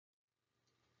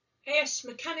AS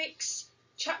Mechanics,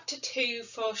 Chapter 2,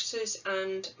 Forces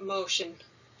and Motion.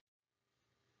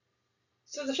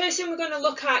 So the first thing we're going to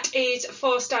look at is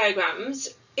force diagrams.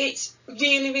 It's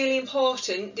really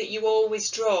important that you always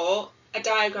draw a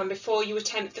diagram before you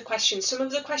attempt the question. Some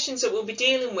of the questions that we'll be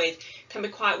dealing with can be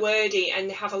quite wordy and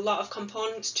they have a lot of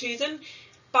components to them.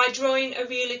 By drawing a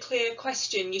really clear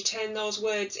question, you turn those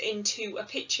words into a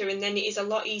picture and then it is a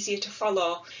lot easier to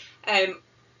follow.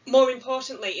 More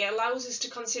importantly, it allows us to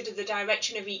consider the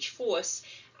direction of each force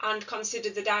and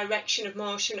consider the direction of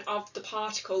motion of the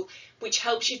particle, which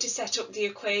helps you to set up the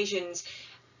equations.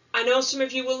 I know some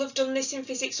of you will have done this in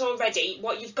physics already.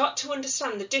 What you've got to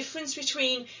understand, the difference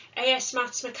between AS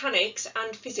Maths Mechanics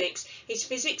and physics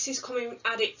is coming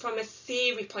at it from a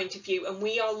theory point of view and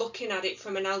we are looking at it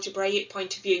from an algebraic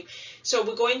point of view. So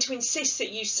we're going to insist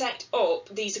that you set up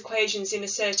these equations in a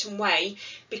certain way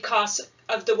because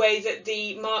of the way that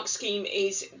the mark scheme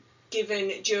is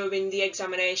given during the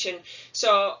examination.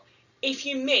 So if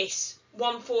you miss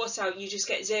one force out, you just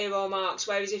get 0 marks,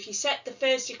 whereas if you set the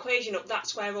first equation up,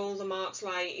 that's where all the marks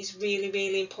lie. It's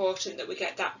really important that we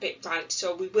get that bit right,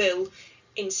 so we will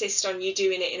insist on you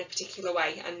doing it in a particular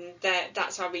way, and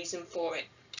that's our reason for it.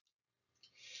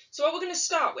 So what we're going to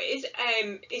start with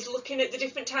is looking at the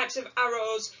different types of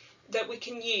arrows that we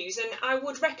can use, and I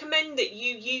would recommend that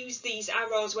you use these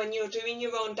arrows when you're doing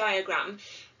your own diagram,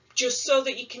 just so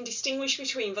that you can distinguish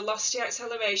between velocity,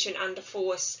 acceleration and a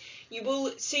force. You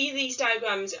will see these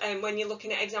diagrams when you're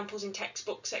looking at examples in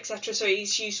textbooks, etc. So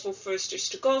it's useful for us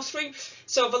just to go through.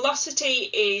 So velocity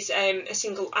is a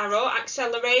single arrow,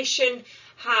 acceleration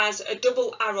has a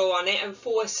double arrow on it, and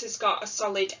force has got a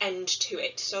solid end to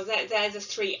it. So they're the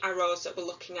 3 arrows that we're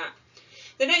looking at.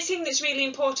 The next thing that's really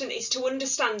important is to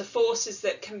understand the forces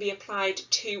that can be applied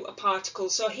to a particle.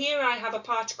 So here I have a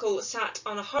particle sat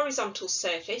on a horizontal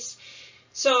surface.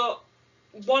 So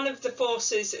one of the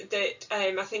forces that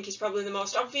I think is probably the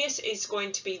most obvious is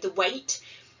going to be the weight.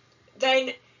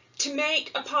 Then to make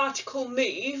a particle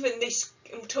move, and this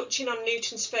I'm touching on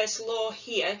Newton's first law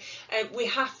here, we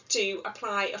have to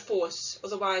apply a force,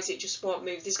 otherwise it just won't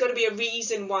move. There's got to be a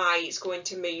reason why it's going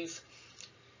to move.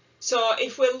 So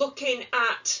if we're looking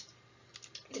at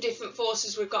the different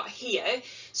forces we've got here,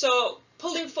 so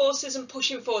pulling forces and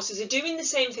pushing forces are doing the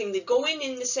same thing, they're going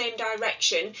in the same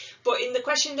direction, but in the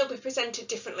question they'll be presented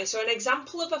differently. So an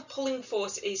example of a pulling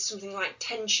force is something like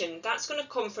tension. That's going to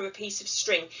come from a piece of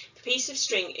string. The piece of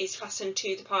string is fastened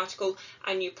to the particle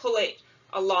and you pull it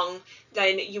along,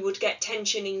 then you would get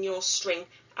tension in your string,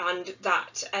 and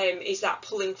that is that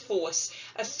pulling force.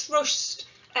 A thrust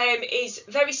is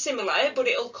very similar, but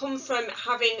it'll come from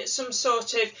having some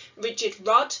sort of rigid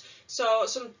rod, so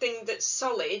something that's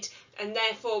solid, and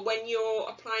therefore when you're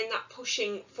applying that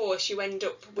pushing force you end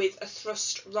up with a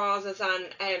thrust rather than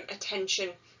a tension.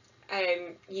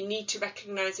 You need to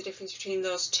recognise the difference between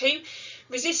those two.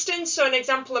 Resistance, so an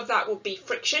example of that would be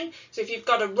friction. So if you've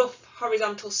got a rough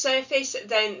horizontal surface,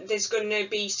 then there's going to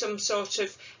be some sort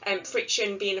of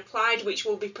friction being applied which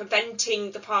will be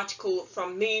preventing the particle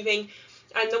from moving.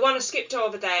 And the one I skipped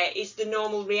over there is the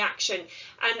normal reaction.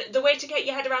 And the way to get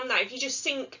your head around that, if you just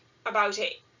think about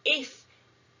it, if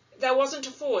there wasn't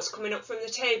a force coming up from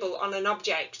the table on an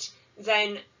object,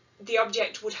 then the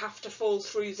object would have to fall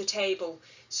through the table.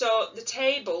 So the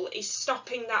table is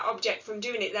stopping that object from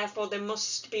doing it, therefore there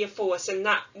must be a force, and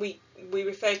that we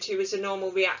refer to as a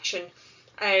normal reaction.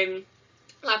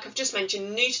 Like I've just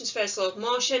mentioned, Newton's first law of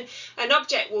motion, an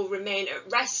object will remain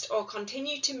at rest or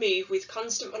continue to move with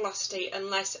constant velocity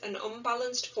unless an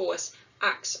unbalanced force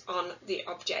acts on the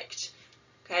object.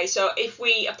 Okay, so if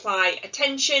we apply a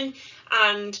tension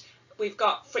and we've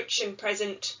got friction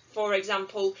present, for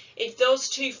example, if those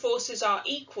two forces are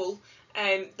equal,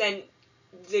 then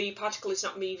the particle is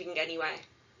not moving anywhere.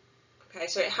 Okay,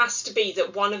 so it has to be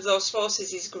that one of those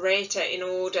forces is greater in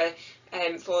order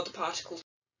for the particle.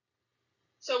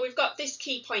 So we've got this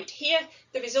key point here.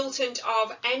 The resultant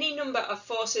of any number of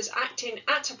forces acting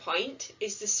at a point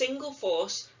is the single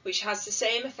force which has the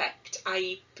same effect,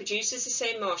 i.e. produces the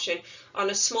same motion on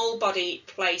a small body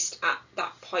placed at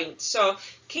that point. So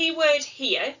key word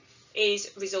here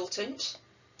is resultant,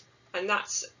 and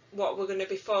that's what we're going to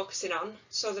be focusing on.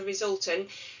 So the resultant,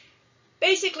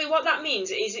 basically what that means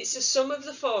is it's the sum of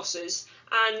the forces,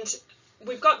 and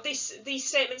we've got these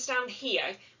statements down here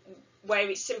where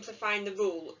it's simplifying the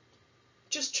rule.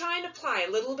 Just try and apply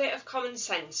a little bit of common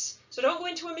sense. So don't go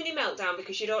into a mini meltdown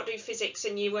because you don't do physics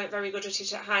and you weren't very good at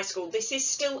it at high school. This is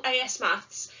still AS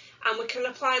Maths, and we can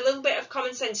apply a little bit of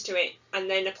common sense to it and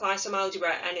then apply some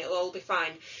algebra and it'll all be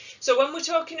fine. So when we're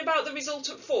talking about the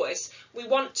resultant force, we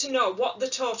want to know what the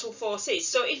total force is.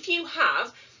 So if you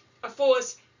have a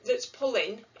force that's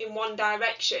pulling in one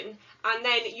direction, and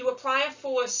then you apply a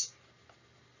force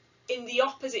in the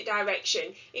opposite direction.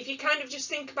 If you kind of just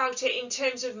think about it in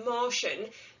terms of motion,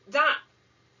 that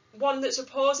one that's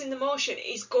opposing the motion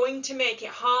is going to make it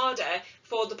harder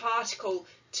for the particle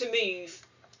to move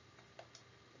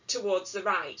towards the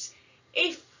right.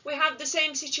 If we have the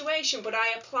same situation, but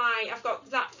I've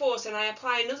got that force and I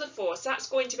apply another force, that's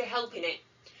going to be helping it.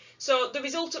 So the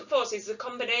resultant force is the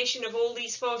combination of all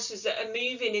these forces that are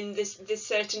moving in this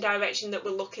certain direction that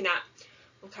we're looking at.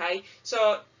 Okay,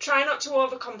 so try not to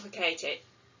overcomplicate it.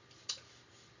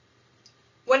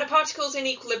 When a particle's in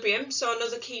equilibrium, so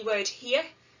another key word here,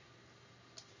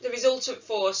 the resultant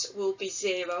force will be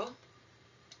 0.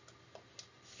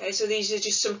 Okay, so these are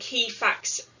just some key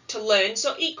facts to learn.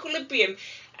 So equilibrium,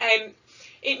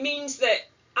 it means that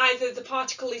either the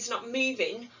particle is not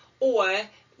moving or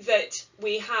that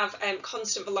we have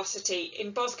constant velocity.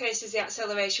 In both cases, the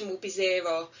acceleration will be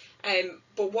 0.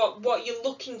 But what you're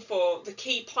looking for, the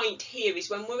key point here is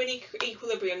when we're in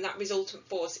equilibrium, that resultant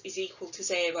force is equal to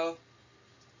 0.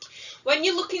 When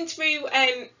you're looking through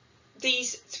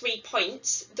these 3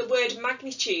 points, the word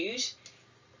magnitude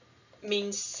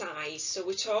means size. So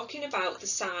we're talking about the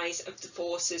size of the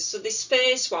forces. So this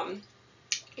first one,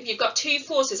 if you've got 2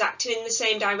 forces acting in the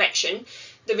same direction,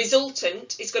 the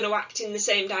resultant is going to act in the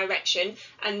same direction,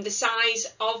 and the size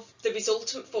of the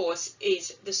resultant force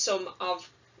is the sum of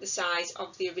the size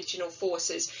of the original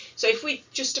forces. So if we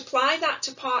just apply that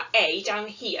to part A down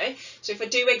here, so if I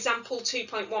do example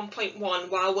 2.1.1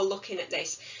 while we're looking at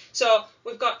this, so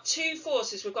we've got 2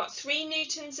 forces, we've got 3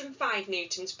 newtons and 5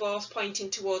 newtons both pointing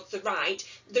towards the right.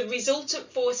 The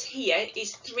resultant force here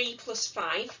is 3 plus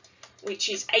 5,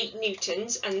 which is 8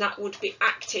 newtons, and that would be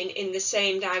acting in the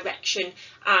same direction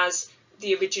as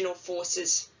the original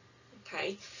forces.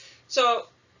 Okay, so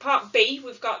part B,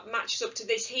 we've got matches up to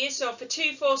this here. So for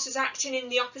 2 forces acting in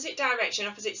the opposite direction,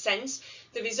 opposite sense,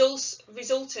 the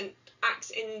resultant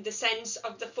acts in the sense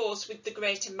of the force with the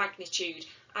greater magnitude,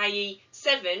 i.e.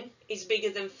 7 is bigger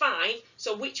than 5,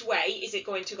 so which way is it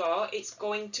going to go? It's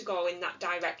going to go in that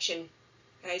direction.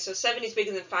 Okay, so 7 is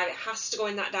bigger than 5, it has to go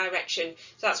in that direction.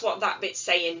 So that's what that bit's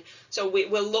saying. So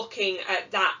we're looking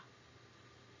at that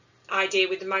idea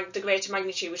with the greater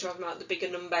magnitude, we're talking about the bigger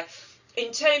number.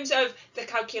 In terms of the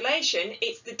calculation,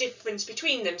 it's the difference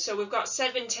between them. So we've got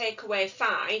 7 take away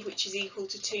 5, which is equal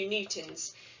to 2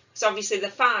 newtons. So obviously the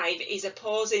 5 is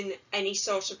opposing any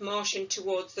sort of motion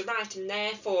towards the right, and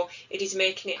therefore it is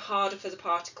making it harder for the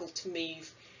particle to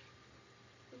move.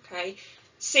 Okay,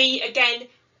 C, again,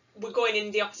 we're going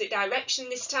in the opposite direction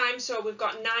this time, so we've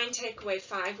got 9 take away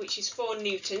 5, which is 4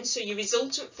 newtons, so your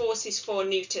resultant force is 4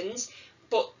 newtons,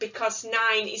 but because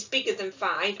 9 is bigger than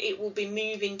 5, it will be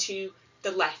moving to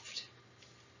the left.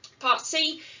 Part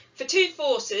C, for 2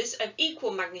 forces of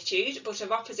equal magnitude but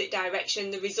of opposite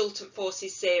direction, the resultant force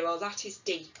is 0, that is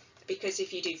D, because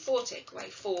if you do 4 take away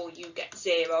 4, you get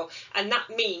 0, and that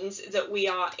means that we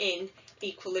are in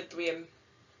equilibrium.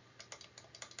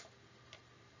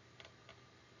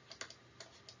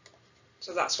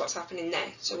 So that's what's happening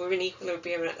there. So we're in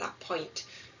equilibrium at that point.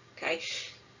 Okay.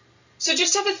 So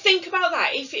just have a think about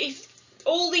that. If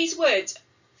all these words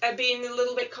are being a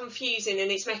little bit confusing and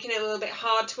it's making it a little bit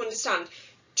hard to understand,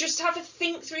 just have a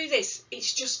think through this.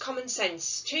 It's just common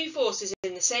sense. 2 forces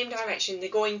in the same direction, they're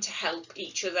going to help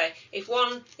each other. If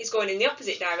one is going in the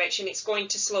opposite direction, it's going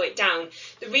to slow it down.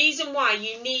 The reason why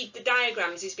you need the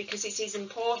diagrams is because it is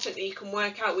important that you can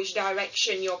work out which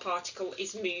direction your particle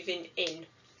is moving in.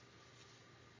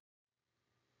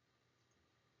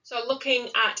 So looking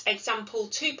at example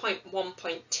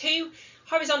 2.1.2,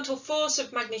 horizontal force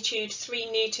of magnitude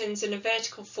 3 newtons and a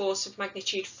vertical force of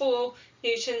magnitude 4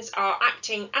 newtons are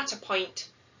acting at a point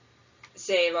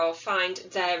 0. Find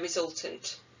their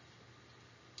resultant.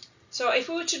 So if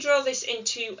we were to draw this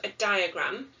into a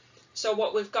diagram, so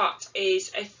what we've got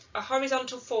is a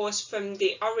horizontal force from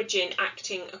the origin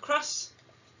acting across,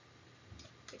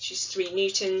 which is 3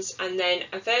 newtons, and then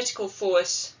a vertical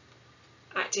force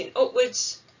acting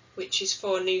upwards, which is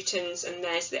 4 newtons, and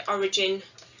there's the origin.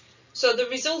 So the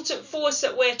resultant force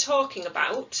that we're talking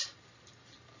about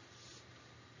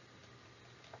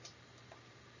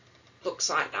looks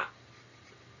like that.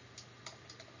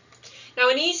 Now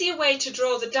an easier way to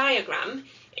draw the diagram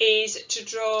is to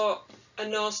draw a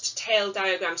nose to tail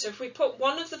diagram. So if we put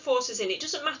one of the forces in, it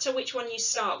doesn't matter which one you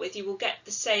start with, you will get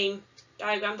the same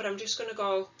diagram, but I'm just going to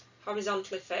go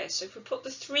horizontally first. So if we put the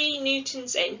 3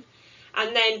 newtons in,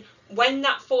 and then when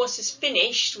that force is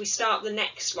finished, we start the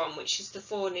next one, which is the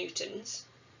 4 newtons.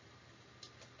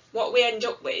 What we end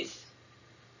up with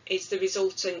is the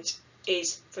resultant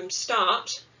is from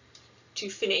start to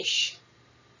finish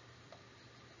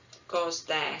goes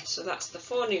there. So that's the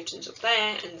 4 newtons up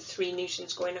there and the 3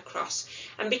 newtons going across.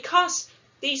 And because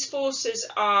these forces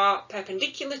are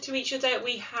perpendicular to each other,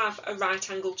 we have a right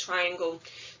angle triangle.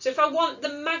 So if I want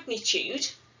the magnitude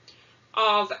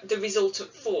of the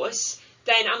resultant force,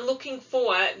 then I'm looking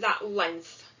for that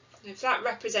length. If that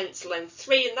represents length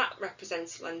 3 and that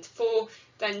represents length 4,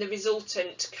 then the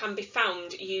resultant can be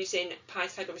found using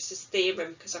Pythagoras'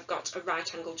 theorem, because I've got a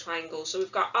right angle triangle. So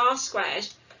we've got r squared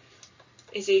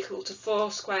is equal to 4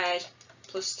 squared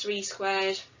plus 3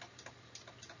 squared.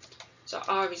 So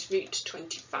r is root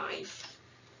 25.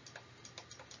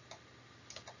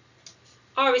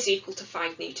 R is equal to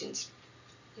 5 newtons.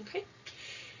 Okay.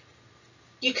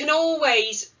 You can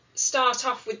always start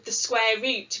off with the square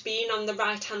root being on the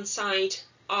right hand side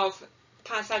of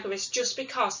Pythagoras, just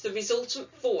because the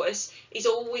resultant force is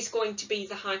always going to be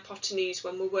the hypotenuse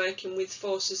when we're working with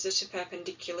forces that are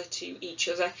perpendicular to each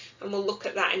other, and we'll look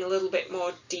at that in a little bit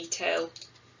more detail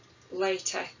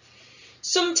later.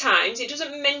 Sometimes, it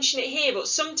doesn't mention it here, but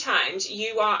sometimes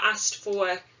you are asked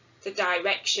for the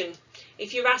direction.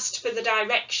 If you're asked for the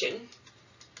direction,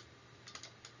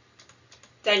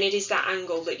 then it is that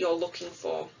angle that you're looking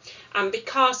for. And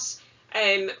because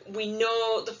we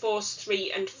know the force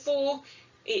 3 and 4,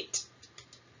 it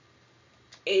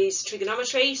is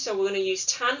trigonometry, so we're going to use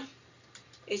tan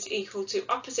is equal to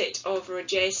opposite over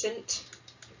adjacent,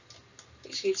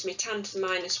 which gives me tan to the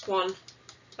minus 1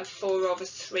 of 4 over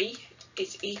 3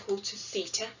 is equal to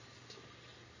theta.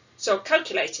 So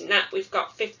calculating that, we've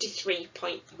got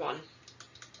 53.1.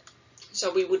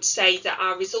 So we would say that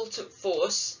our resultant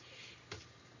force,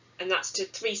 and that's to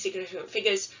 3 significant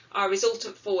figures, our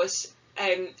resultant force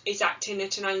is acting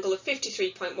at an angle of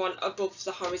 53.1 above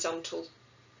the horizontal.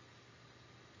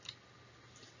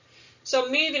 So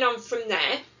moving on from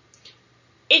there,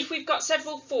 if we've got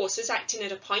several forces acting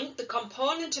at a point, the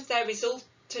component of their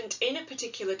resultant in a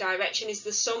particular direction is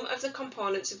the sum of the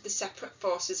components of the separate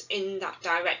forces in that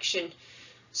direction.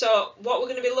 So what we're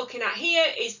going to be looking at here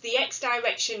is the x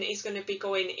direction is going to be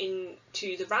going in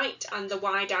to the right and the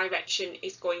y direction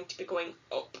is going to be going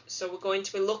up. So we're going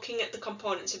to be looking at the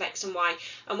components of x and y.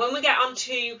 And when we get on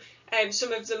to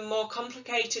some of the more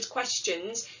complicated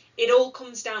questions, it all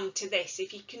comes down to this.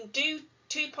 If you can do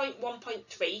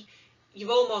 2.1.3, you've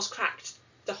almost cracked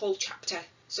the whole chapter.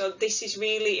 So this is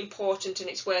really important and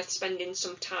it's worth spending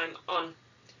some time on.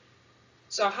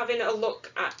 So having a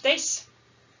look at this,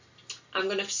 I'm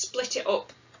going to split it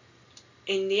up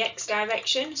in the x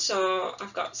direction. So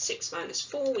I've got 6 minus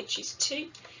 4, which is 2.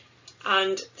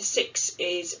 And the 6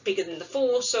 is bigger than the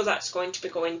 4, so that's going to be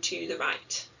going to the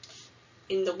right.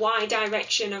 In the y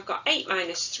direction, I've got 8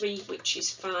 minus 3, which is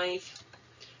 5.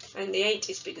 And the 8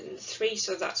 is bigger than the 3,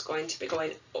 so that's going to be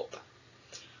going up.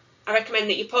 I recommend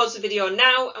that you pause the video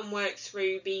now and work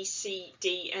through B, C,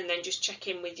 D, and then just check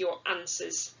in with your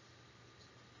answers.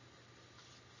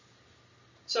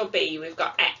 So B, we've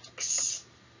got x,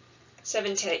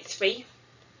 783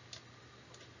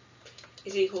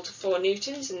 is equal to 4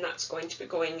 newtons, and that's going to be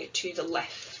going to the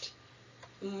left.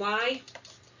 And y,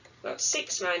 we've got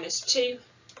 6 minus 2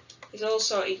 is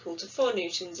also equal to 4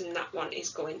 newtons, and that one is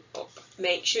going up.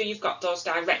 Make sure you've got those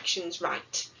directions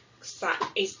right, because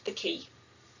that is the key.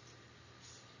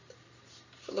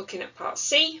 For looking at part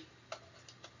C,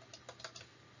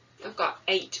 I've got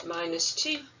 8 minus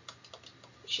 2,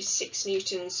 which is 6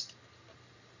 newtons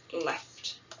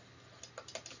left.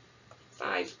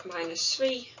 5 minus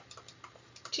 3,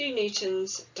 2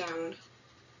 newtons down.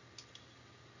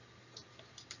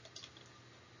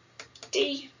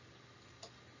 D,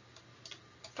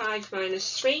 5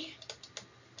 minus 3,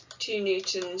 2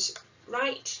 newtons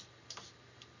right.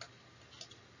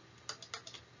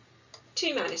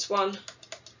 2 minus 1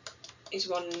 is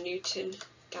 1 newton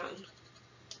down.